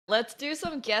let's do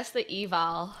some guess the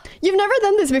eval. You've never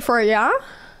done this before, yeah?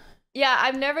 Yeah,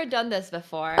 I've never done this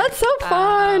before. That's so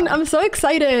fun. I'm so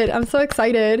excited. I'm so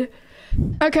excited.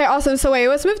 Okay, awesome. So wait,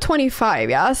 let's move 25,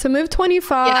 yeah? So move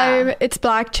 25, Yeah. it's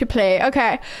black to play.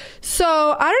 Okay,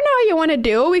 so I don't know how you want to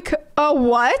do. We could,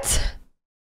 what?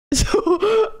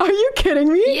 So, are you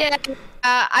kidding me? Yeah,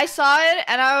 I saw it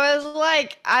and I was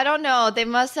like, I don't know. They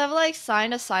must have like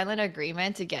signed a silent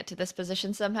agreement to get to this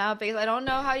position somehow because I don't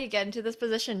know how you get into this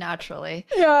position naturally.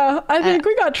 Yeah, I think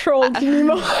we got trolled,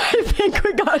 Nemo. I think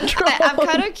we got trolled. I'm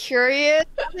kind of curious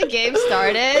how the game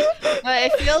started, but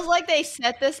it feels like they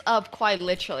set this up quite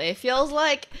literally. It feels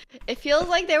like they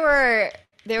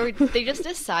just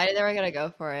decided they were gonna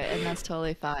go for it, and that's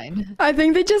totally fine. I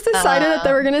think they just decided that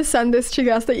they were gonna send this to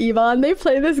Guess the Evil, and they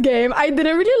played this game. I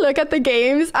didn't really look at the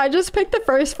games. I just picked the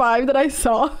first 5 that I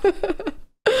saw.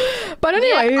 But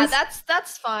anyways, yeah,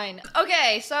 that's fine.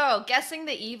 Okay, so guessing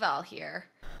the eval here.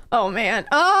 oh man.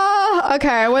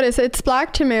 Okay. What is it? It's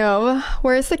black to move.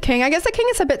 Where's the king? I guess the king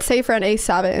is a bit safer at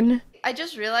a7. I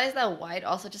just realized that white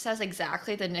also just has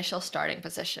exactly the initial starting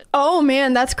position. Oh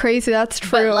man, that's crazy. That's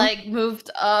true. But like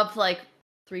moved up like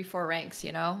 3-4 ranks,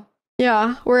 you know?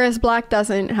 Yeah. Whereas black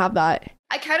doesn't have that.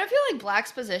 I kind of feel like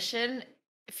black's position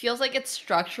feels like it's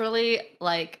structurally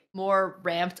like more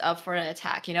ramped up for an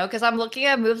attack, you know? Because I'm looking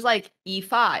at moves like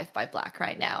e5 by black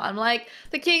right now. I'm like,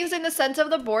 the king's in the center of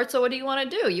the board, so what do you want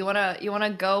to do? You wanna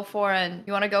go for an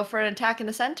attack in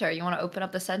the center. You want to open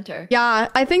up the center. Yeah,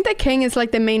 I think the king is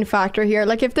like the main factor here.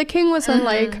 Like if the king was on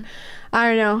like, I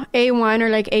don't know, a1 or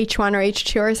like h1 or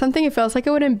h2 or something, it feels like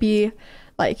it wouldn't be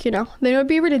like, you know, they would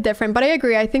be really different. But I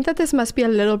agree. I think that this must be a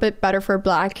little bit better for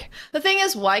black. The thing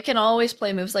is, white can always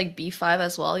play moves like b5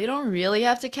 as well. You don't really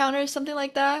have to counter something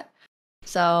like that.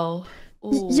 So,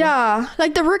 ooh. Yeah,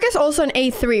 like the rook is also an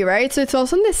a3, right? So it's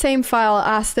also in the same file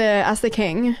as the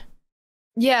king.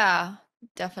 Yeah,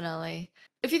 definitely.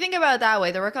 If you think about it that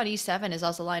way, the rook on e7 is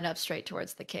also lined up straight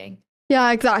towards the king.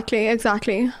 Yeah,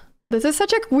 exactly. This is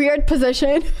such a weird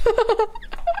position.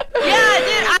 Yeah,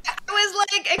 dude, I was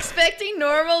like expecting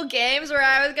normal games where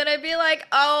I was gonna be like,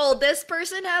 oh, this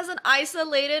person has an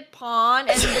isolated pawn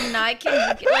and the knight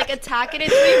can like attack it in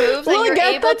 3 moves and you're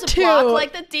able to block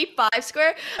like the d5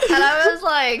 square. And I was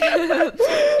like,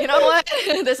 you know what?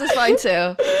 This is fine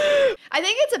too. I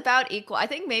think it's about equal. I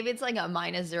think maybe it's like a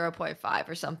minus 0.5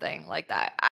 or something like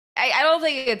that. I don't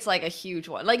think it's like a huge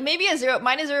one. Like maybe minus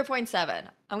 0.7.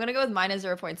 I'm gonna go with minus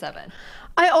 0.7.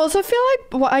 I also feel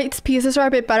like white's pieces are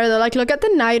a bit better though. Like look at the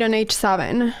knight on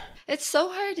h7. It's so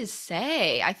hard to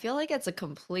say. I feel like it's a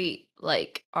complete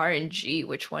like RNG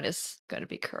which one is gonna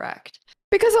be correct.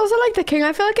 Because also like the king,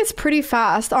 I feel like it's pretty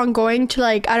fast on going to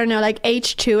like, I don't know, like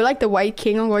h2, like the white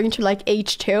king on going to like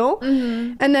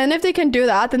h2. And then if they can do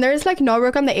that, then there's like no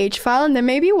rook on the h file, and then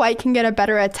maybe white can get a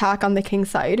better attack on the king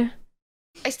side.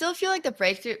 I still feel like the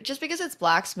breakthrough, just because it's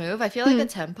black's move, I feel like the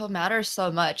tempo matters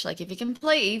so much. Like if you can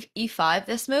play e5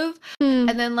 this move,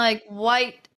 and then like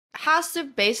white has to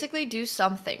basically do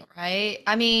something, right?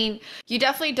 I mean, you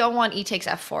definitely don't want e takes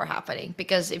f4 happening,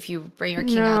 because if you bring your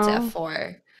king out to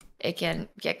f4, it can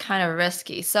get kind of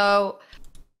risky. So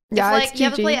yeah, if, like you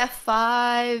have to play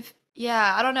f5,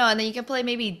 yeah, I don't know, and then you can play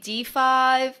maybe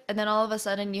d5, and then all of a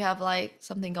sudden you have like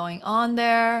something going on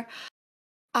there.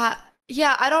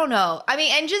 Yeah, I don't know. I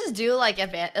mean, engines do like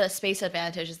space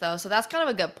advantages though, so that's kind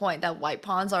of a good point that white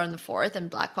pawns are on the 4th and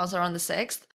black pawns are on the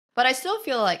 6th. But I still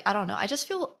feel like, I don't know, I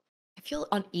feel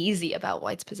uneasy about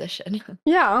white's position.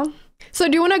 Yeah. So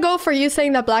do you want to go for you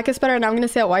saying that black is better and I'm going to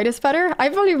say that white is better? I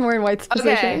believe more in white's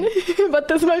position. Okay. But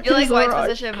this might be You like so white's wrong.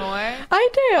 position more? I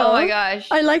do. Oh my gosh.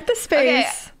 I like the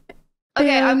space.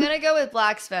 Okay, I'm And- gonna go with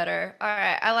black's better. All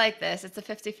right, I like this. It's a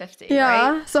 50-50,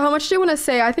 Yeah. right? So how much do you want to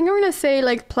say? I think I'm going to say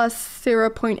like plus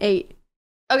 0.8.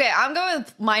 Okay, I'm going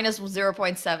with minus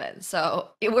 0.7. So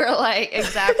we're like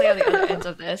exactly on the other ends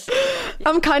of this.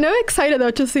 I'm kind of excited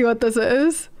though to see what this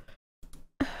is.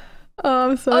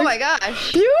 So Oh my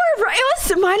gosh. You were right. It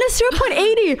was minus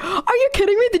 0.80. Are you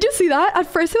kidding me? Did you see that? At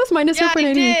first it was minus Yeah, 0.80.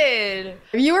 I did.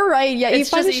 You were right. Yeah, It's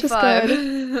E5 just is just good.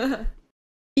 E5.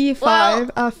 E5, Well-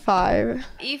 F5.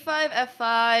 E5,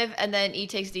 F5, and then E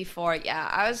takes D4. Yeah,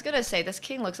 I was gonna say this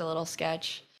king looks a little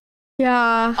sketch.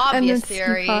 Yeah. Obvious and then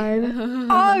theory.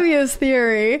 C5. Obvious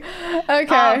theory.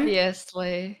 Okay.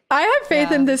 Obviously. I have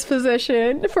faith in Yeah. this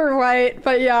position for white,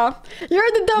 but yeah. You're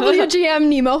the WGM,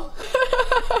 Nemo.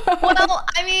 Well,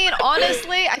 I mean,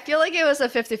 honestly, I feel like it was a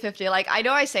 50-50. Like, I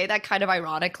know I say that kind of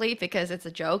ironically because it's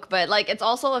a joke, but like, it's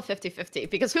also a 50-50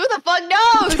 because who the fuck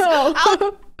knows? No. How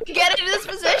get into this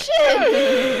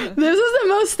position? This is the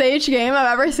most staged game I've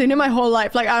ever seen in my whole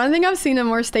life. Like, I don't think I've seen a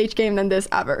more staged game than this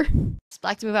ever.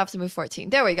 Black to move after move 14.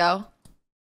 There we go.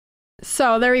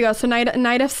 So there we go. So knight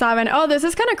f7. Oh, this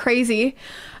is kind of crazy.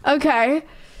 Okay.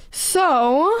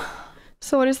 So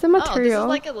what is the material? Oh, this is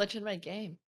like a legitimate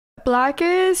game. Black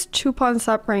is 2 pawns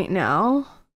up right now,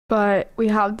 but we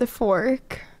have the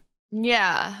fork.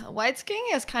 Yeah, White's king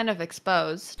is kind of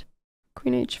exposed.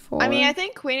 Queen h4. I mean, I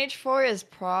think Queen h4 is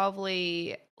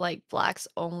probably like Black's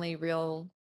only real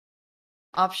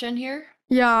option here.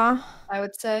 Yeah. I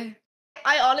would say.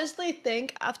 I honestly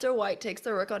think after White takes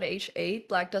the rook on h8,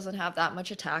 Black doesn't have that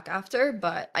much attack after,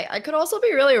 but I could also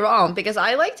be really wrong because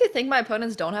I like to think my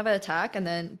opponents don't have an attack, and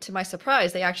then to my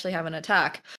surprise, they actually have an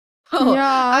attack. Oh, Yeah.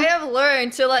 I have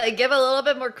learned to like give a little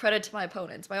bit more credit to my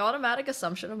opponents. My automatic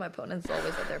assumption of my opponents is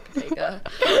always that they're Patega.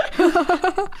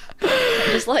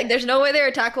 Just like there's no way their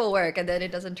attack will work, and then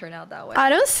it doesn't turn out that way. I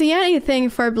don't see anything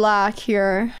for Black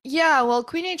here. Yeah, well,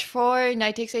 Queen h4,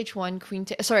 Knight takes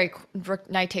h1, sorry,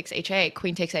 Knight takes h8,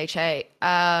 Queen takes h8.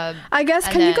 I guess,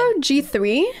 and can you then- go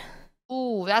g3?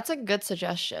 Ooh, that's a good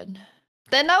suggestion.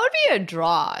 Then that would be a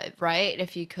draw, right?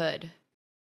 If you could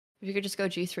just go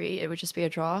g3, it would just be a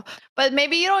draw. But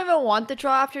maybe you don't even want the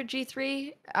draw after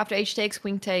g3. After h takes,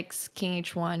 queen takes, king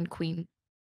h1, queen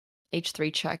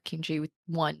h3 check, king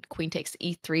g1, queen takes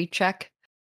e3 check.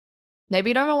 Maybe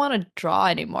you don't even want to draw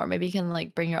anymore. Maybe you can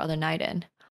like bring your other knight in.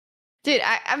 Dude,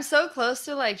 I'm so close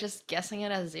to like just guessing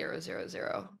it as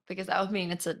 0-0-0 because that would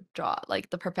mean it's a draw. Like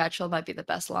the perpetual might be the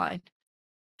best line.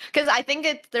 Because I think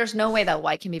there's no way that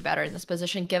White can be better in this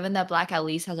position given that Black at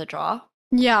least has a draw.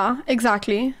 Yeah,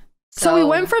 exactly. So we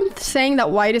went from saying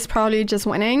that White is probably just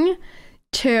winning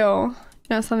to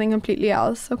something completely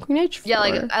else. So Queen h4. Yeah,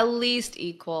 like at least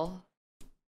equal.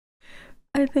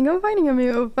 I think I'm finding a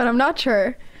move, but I'm not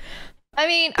sure. I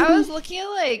mean, I was looking at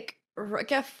like rook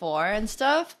f4 and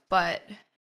stuff, but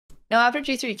no, after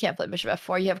g3 you can't play bishop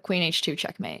f4. You have queen h2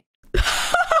 checkmate.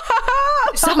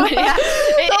 Somebody That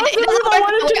was the move I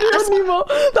wanted to do, Nemo.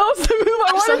 That was the move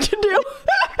I wanted to do.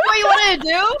 What you wanted to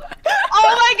do?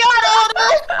 Oh my god! That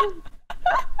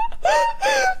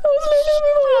was literally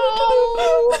the move I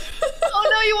wanted to do. Oh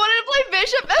no, you wanted to play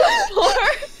bishop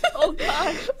f4? Oh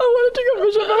god. I wanted to go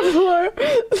bishop f4.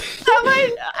 That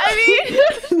might, I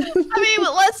mean,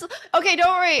 let's. Okay,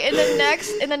 don't worry. In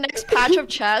the next patch of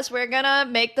chess, we're gonna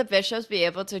make the bishops be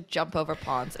able to jump over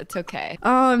pawns. It's okay.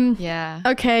 Yeah.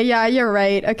 Okay, yeah, you're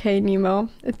right. Okay, Nemo.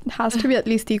 It has to be at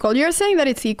least equal. You're saying that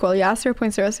it's equal, yeah?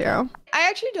 0.00. I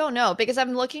actually don't know because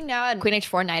I'm looking now at queen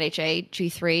h4, knight h8,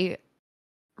 g3,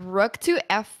 rook to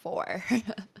f4,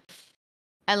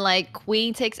 and like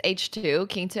queen takes h2,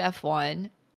 king to f1,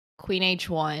 queen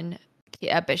h1.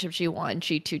 Bishop g1,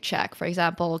 g2 check. For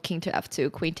example, king to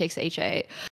f2, queen takes h8.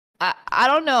 I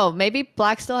don't know. Maybe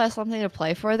Black still has something to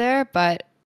play for there, but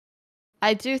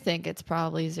I do think it's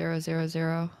probably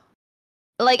 0-0-0.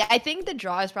 Like, I think the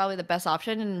draw is probably the best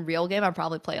option. In real game, I'd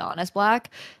probably play on as Black.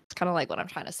 It's kind of like what I'm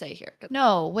trying to say here.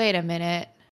 No, wait a minute.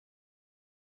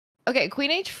 Okay,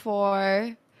 queen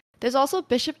h4. There's also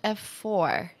bishop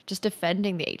f4, just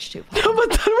defending the h2 pawn. No, but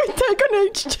then we take on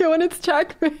h2 and it's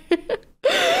checkmate.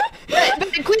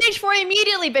 But queen h4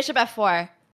 immediately bishop f4.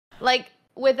 Like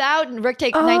without knight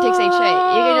takes h8,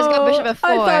 you can just go bishop f4.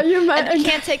 I thought you meant and you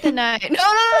can't take the knight.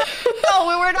 No,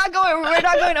 we're not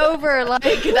going over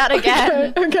like that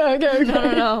again. Okay.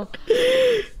 No.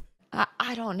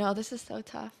 I don't know. This is so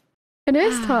tough. It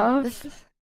is tough. This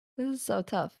is so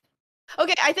tough.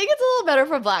 Okay, I think it's a little better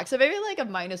for Black. So maybe like a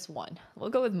 -1. We'll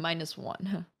go with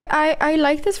 -1. I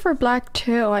like this for Black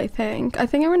too, I think. I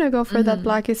think I'm gonna go for that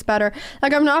Black is better.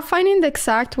 Like, I'm not finding the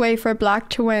exact way for Black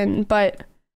to win, but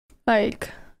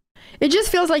like it just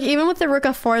feels like even with the rook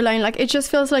f4 line, like it just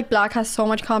feels like Black has so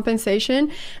much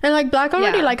compensation, and like Black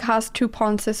already like has 2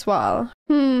 pawns as well.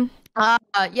 Yeah,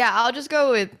 I'll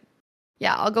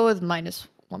go with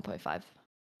 -1.5.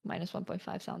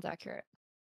 -1.5 sounds accurate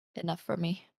enough for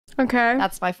me. Okay.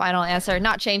 That's my final answer.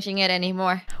 Not changing it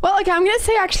anymore. Well, okay, I'm gonna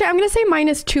say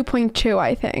 -2.2,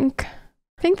 I think.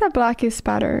 I think that Black is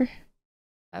better.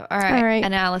 All right.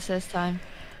 Analysis time.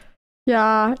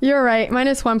 Yeah, you're right.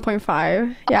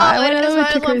 -1.5. Yeah, I went a little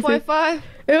bit too crazy. -1.5?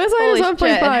 It was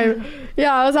 -1.5.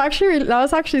 Yeah, that was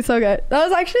actually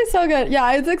so good.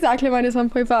 Yeah, it's exactly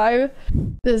 -1.5.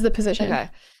 This is the position. Okay.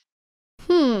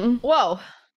 Whoa.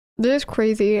 This is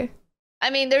crazy. I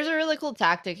mean, there's a really cool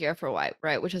tactic here for White,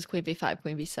 right? Which is queen b5,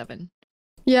 queen b7.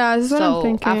 Yeah, this is what I'm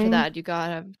thinking. After that, you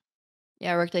got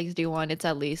rook takes d1. It's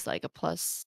at least like a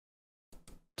plus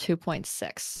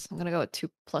 2.6. I'm gonna go with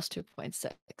plus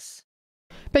 2.6.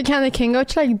 But can the king go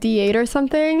to like d8 or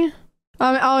something?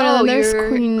 No, there's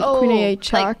queen a8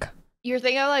 check. You're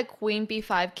thinking of like queen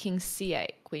b5, king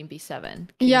c8, queen b7,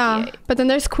 king Yeah, d8. but then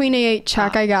there's queen a8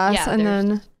 check, I guess, Yeah, and there's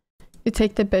then you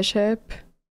take the bishop,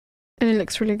 and it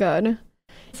looks really good.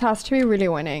 This has to be really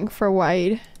winning for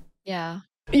white. yeah.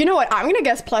 You know what? I'm gonna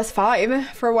guess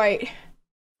 +5 for white.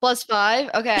 +5?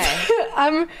 Okay.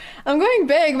 I'm going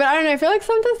big, but I don't know. I feel like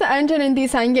sometimes the engine in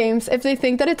these end games, if they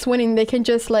think that it's winning, they can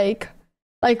just like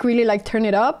really like turn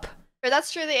it up.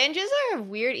 That's true. The engines are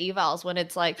weird evals when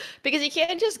it's like, because you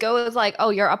can't just go with like, oh,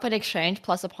 you're up in exchange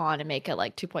plus a pawn and make it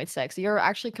like 2.6. You're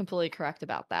actually completely correct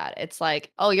about that. It's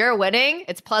like, oh, you're winning.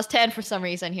 It's +10 for some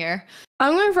reason here.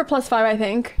 I'm going for +5, I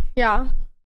think. Yeah.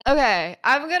 Okay,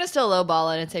 I'm gonna still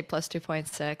lowball it and say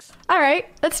 +2.6. All right,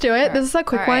 let's do it. This is a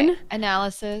quick one.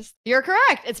 Analysis. You're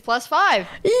correct. It's +5.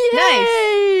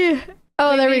 Yay! Nice.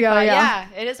 Oh, there we go. Yeah,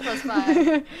 it is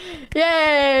 +5.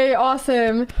 Yay!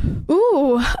 Awesome.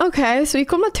 Ooh. Okay. So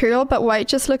equal material, but white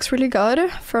just looks really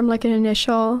good from like an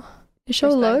initial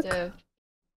look.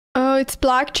 Oh, it's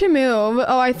black to move.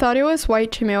 Oh, I thought it was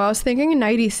white to move. I was thinking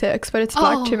 96, but it's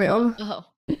black to move. Oh.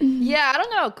 Yeah, I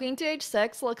don't know. Queen to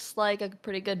h6 looks like a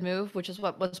pretty good move, which is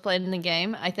what was played in the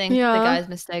game. I think the guy's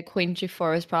mistake, queen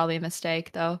g4, is probably a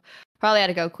mistake, though. Probably had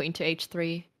to go queen to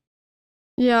h3.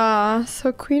 Yeah,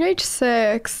 so queen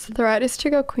h6. The right is to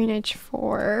go queen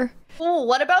h4. Oh,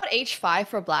 what about h5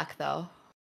 for black, though?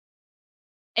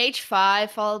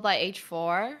 h5 followed by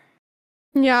h4?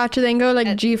 Yeah, to then go like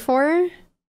g4?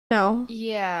 No.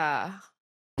 Yeah.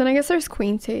 Then I guess there's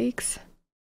queen takes.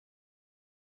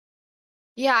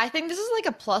 Yeah, I think this is like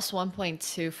a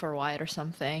 +1.2 for white or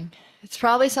something. It's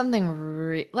probably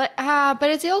something but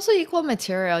it's also equal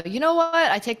material. You know what?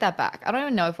 I take that back. I don't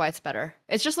even know if white's better.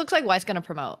 It just looks like white's gonna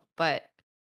promote,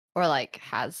 or like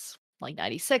has like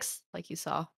 96, like you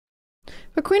saw.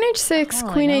 But queen h6,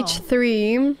 queen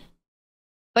h3.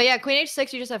 But yeah, queen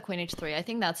h6, you just have queen h3. I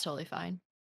think that's totally fine.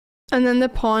 And then the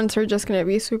pawns are just gonna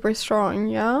be super strong,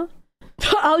 yeah?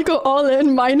 I'll go all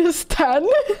in, -10.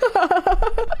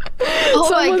 Oh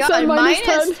my god,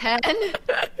 -10?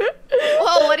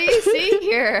 Whoa, what do you see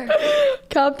here?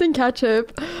 Captain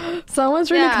Ketchup.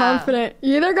 Someone's really confident.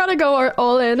 You either gotta go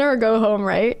all in or go home,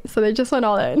 right? So they just went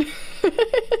all in.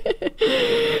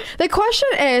 The question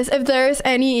is if there's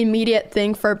any immediate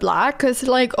thing for black, because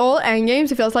like all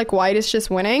endgames, it feels like white is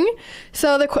just winning.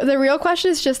 So the real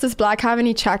question is just, does black have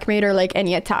any checkmate or like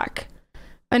any attack?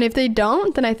 And if they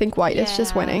don't, then I think white is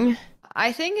just winning.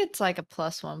 I think it's like a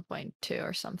 +1.2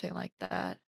 or something like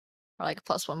that. Or like a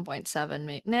 +1.7,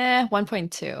 maybe. Nah,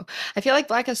 1.2. I feel like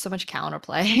black has so much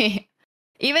counterplay.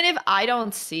 Even if I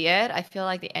don't see it, I feel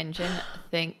like the engine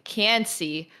thing can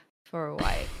see for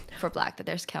black that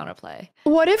there's counterplay.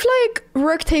 What if like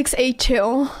rook takes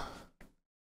a2?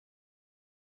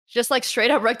 Just like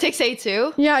straight up rook takes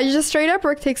a2? Yeah, you just straight up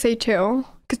rook takes a2.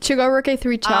 Because you go rook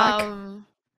a3 check.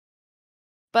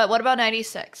 But what about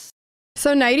 96?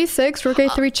 So 96, rook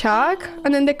a3 check,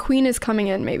 and then the queen is coming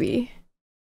in maybe.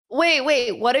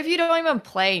 Wait, what if you don't even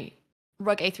play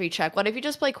rook a3 check? What if you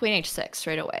just play queen h6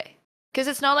 straight away? Because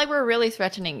it's not like we're really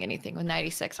threatening anything with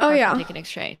 96. Oh yeah. Take an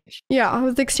exchange. Yeah,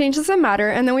 the exchange doesn't matter.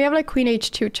 And then we have like queen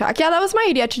h2 check. Yeah, that was my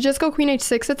idea, to just go queen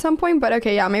h6 at some point. But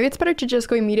okay, yeah, maybe it's better to just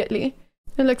go immediately.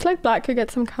 It looks like black could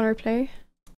get some counterplay.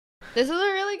 This is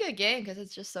a really good game because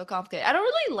it's just so complicated. I don't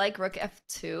really like rook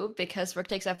f2 because rook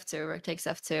takes f2, rook takes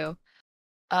f2.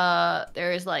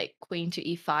 There is like queen to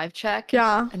e5 check.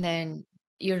 Yeah. And then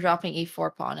you're dropping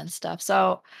e4 pawn and stuff.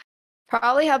 So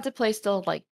probably have to play still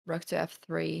like rook to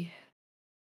f3.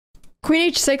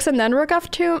 Queen h6 and then rook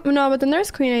f2? No, but then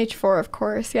there's queen h4, of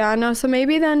course. Yeah, no, so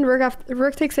maybe then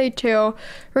rook takes a2,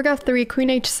 rook f3, queen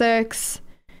h6,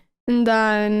 and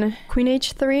then queen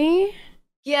h3?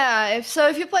 Yeah,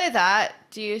 if you play that,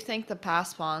 do you think the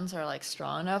passed pawns are like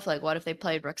strong enough? Like what if they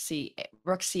played rook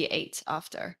c8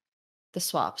 after the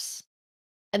swaps?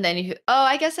 And then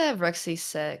I guess I have rook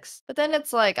c6. But then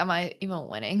it's like, am I even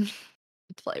winning?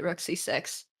 Play rook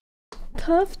c6.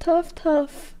 Tough.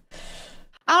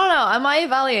 I don't know. My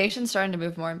evaluation's starting to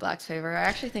move more in black's favor. I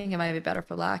actually think it might be better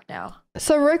for black now.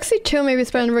 So rook c2 maybe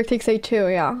is better than rook takes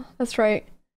a2, yeah. That's right.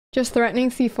 Just threatening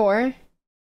c4.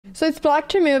 So it's black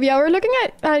to move. Yeah, we're looking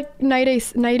at knight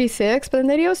a6, but then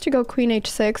the idea was to go queen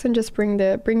h6 and just bring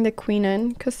the queen in,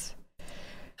 because...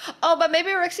 Oh, but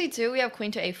maybe rook c2, we have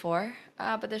queen to a4.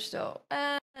 But there's still...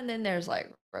 and then there's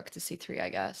like rook to c3, I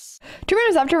guess. To be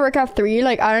honest, after rook f3,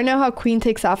 like, I don't know how queen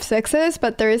takes f6 is,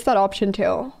 but there is that option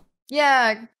too.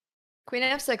 Yeah, queen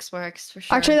f6 works for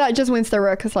sure. Actually, that just wins the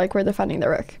rook, because like we're defending the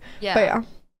rook. Yeah. But yeah.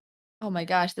 Oh my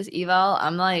gosh, this eval,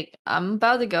 I'm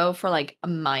about to go for like a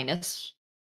minus.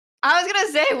 I was gonna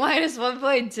say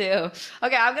 -1.2.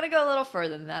 Okay, I'm gonna go a little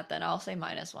further than that then. I'll say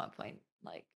 -1 point,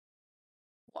 like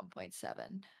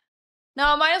 1.7.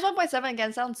 No, minus 1.7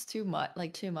 again sounds too much.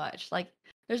 Like,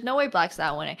 there's no way black's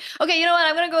not winning. Okay, you know what?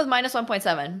 I'm gonna go with minus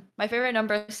 1.7. My favorite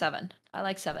number is 7. I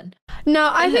like 7. No,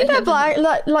 I think that black,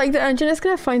 like the engine is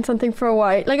gonna find something for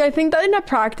white. Like I think that in a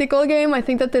practical game, I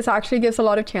think that this actually gives a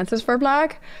lot of chances for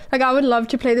black. Like I would love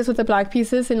to play this with the black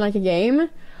pieces in like a game,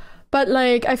 but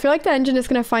like I feel like the engine is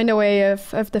gonna find a way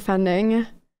of defending,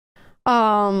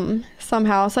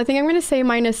 somehow. So I think I'm gonna say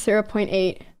minus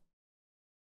 0.8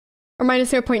 or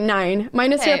minus 0.9.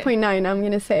 Minus 0.9. I'm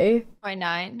gonna say.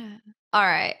 0.9. All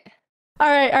right. All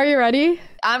right, are you ready?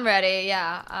 I'm ready,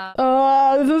 yeah.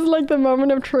 Oh, this is like the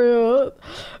moment of truth.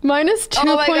 Minus 2.15.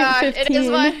 Oh my god, it is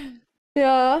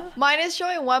Yeah. Mine is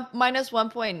showing minus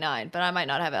 1.9, but I might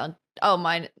not have it on. Oh,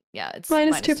 mine, yeah, it's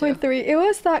minus 2.3. It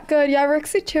was that good. Yeah, Rook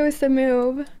C2 is the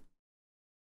move.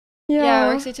 Yeah,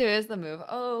 Rook C2 is the move.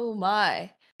 Oh my.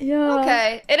 Yeah.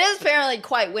 Okay, it is apparently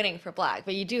quite winning for black,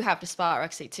 but you do have to spot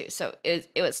Rook C2, so it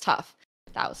was tough.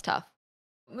 That was tough.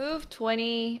 Move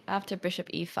 20 after bishop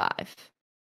e5.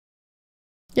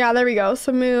 Yeah, there we go.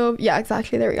 So move. Yeah,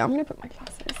 exactly. There we go. I'm gonna put my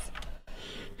glasses.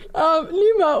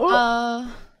 Nemo.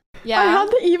 Yeah. I had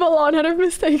the evil on head of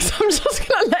mistakes. I'm just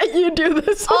gonna let you do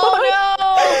this one. Oh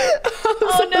no!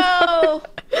 Oh no!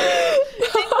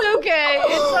 It's okay.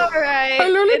 It's alright. I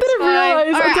literally didn't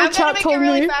realize right, until I'm chat gonna make told a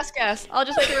really me. fast guess. I'll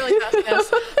just make a really fast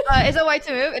guess. Is it white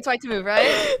to move? It's white to move, right?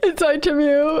 It's white to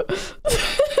move.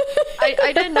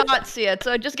 I did not see it,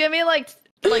 so just give me like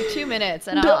 2 minutes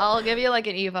and I'll give you like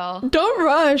an eval. Don't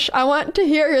rush. I want to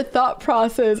hear your thought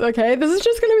process, okay? This is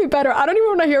just gonna be better. I don't even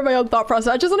want to hear my own thought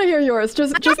process. I just want to hear yours.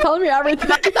 Just tell me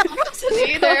everything.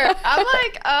 Either. I'm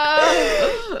like,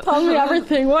 Tell me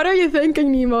everything. What are you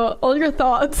thinking, Nemo? All your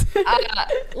thoughts.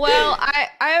 Well, I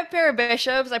have a pair of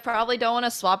bishops. I probably don't want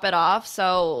to swap it off,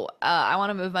 so I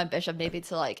want to move my bishop maybe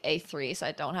to like a3 so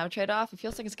I don't have a trade-off. It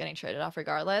feels like it's getting traded off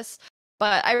regardless.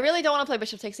 But I really don't want to play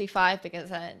bishop takes e5 because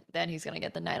then he's going to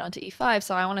get the knight onto e5.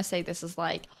 So I want to say this is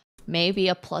like maybe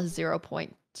a plus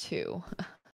 0.2.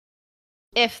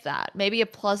 If that. Maybe a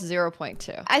plus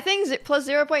 0.2. I think plus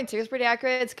 0.2 is pretty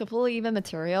accurate. It's completely even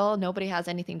material. Nobody has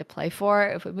anything to play for.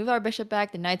 If we move our bishop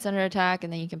back, the knight's under attack,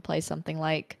 and then you can play something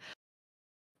like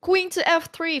queen to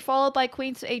f3 followed by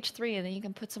queen to h3, and then you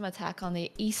can put some attack on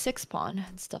the e6 pawn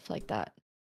and stuff like that.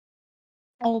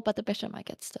 Oh, but the bishop might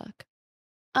get stuck.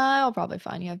 I'll probably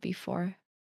find you have b4.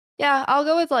 Yeah, I'll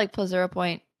go with like plus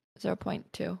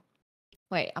 0.2.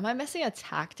 Wait, am I missing a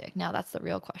tactic? Now that's the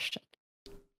real question.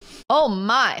 Oh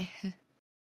my.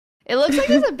 It looks like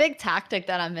there's a big tactic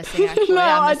that I'm missing actually. No,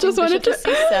 I'm I just wanted to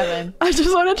c7. I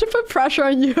just wanted to put pressure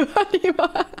on you,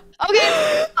 Anima.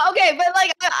 Okay, but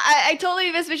like I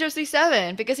totally missed bishop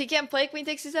c7 because he can't play queen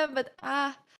takes c7, but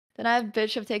then I have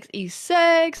bishop takes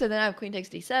e6, and then I have queen takes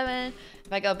d7.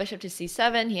 If I go bishop to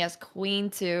c7, he has queen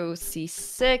to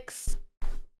c6.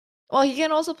 Well, he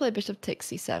can also play bishop takes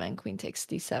c7, queen takes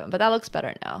d7, but that looks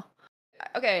better now.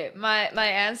 Okay, my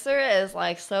answer is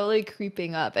like slowly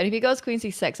creeping up. And if he goes queen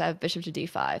c6, I have bishop to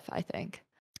d5, I think.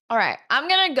 All right, I'm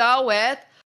going to go with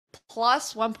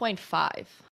plus 1.5.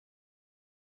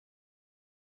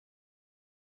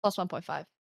 Plus 1.5.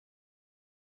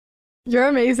 You're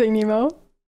amazing, Nemo.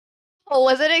 Oh,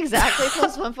 was it exactly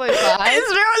plus 1.5?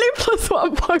 It's really plus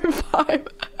 1.5.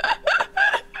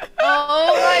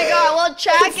 Oh my god, well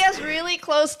chat guessed really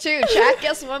close too. Chat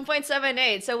guessed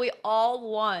 1.78, so we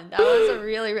all won. That was a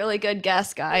really, really good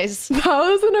guess, guys. That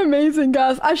was an amazing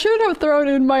guess. I should have thrown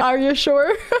in my "Are you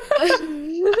sure?"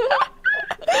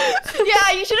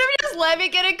 Yeah, you should have just let me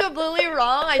get it completely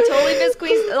wrong. I totally missed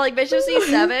queen, like bishop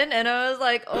c7, and I was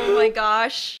like, oh my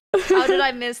gosh, how did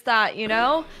I miss that, you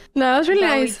know? No, it was really But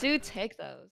nice. we do take those.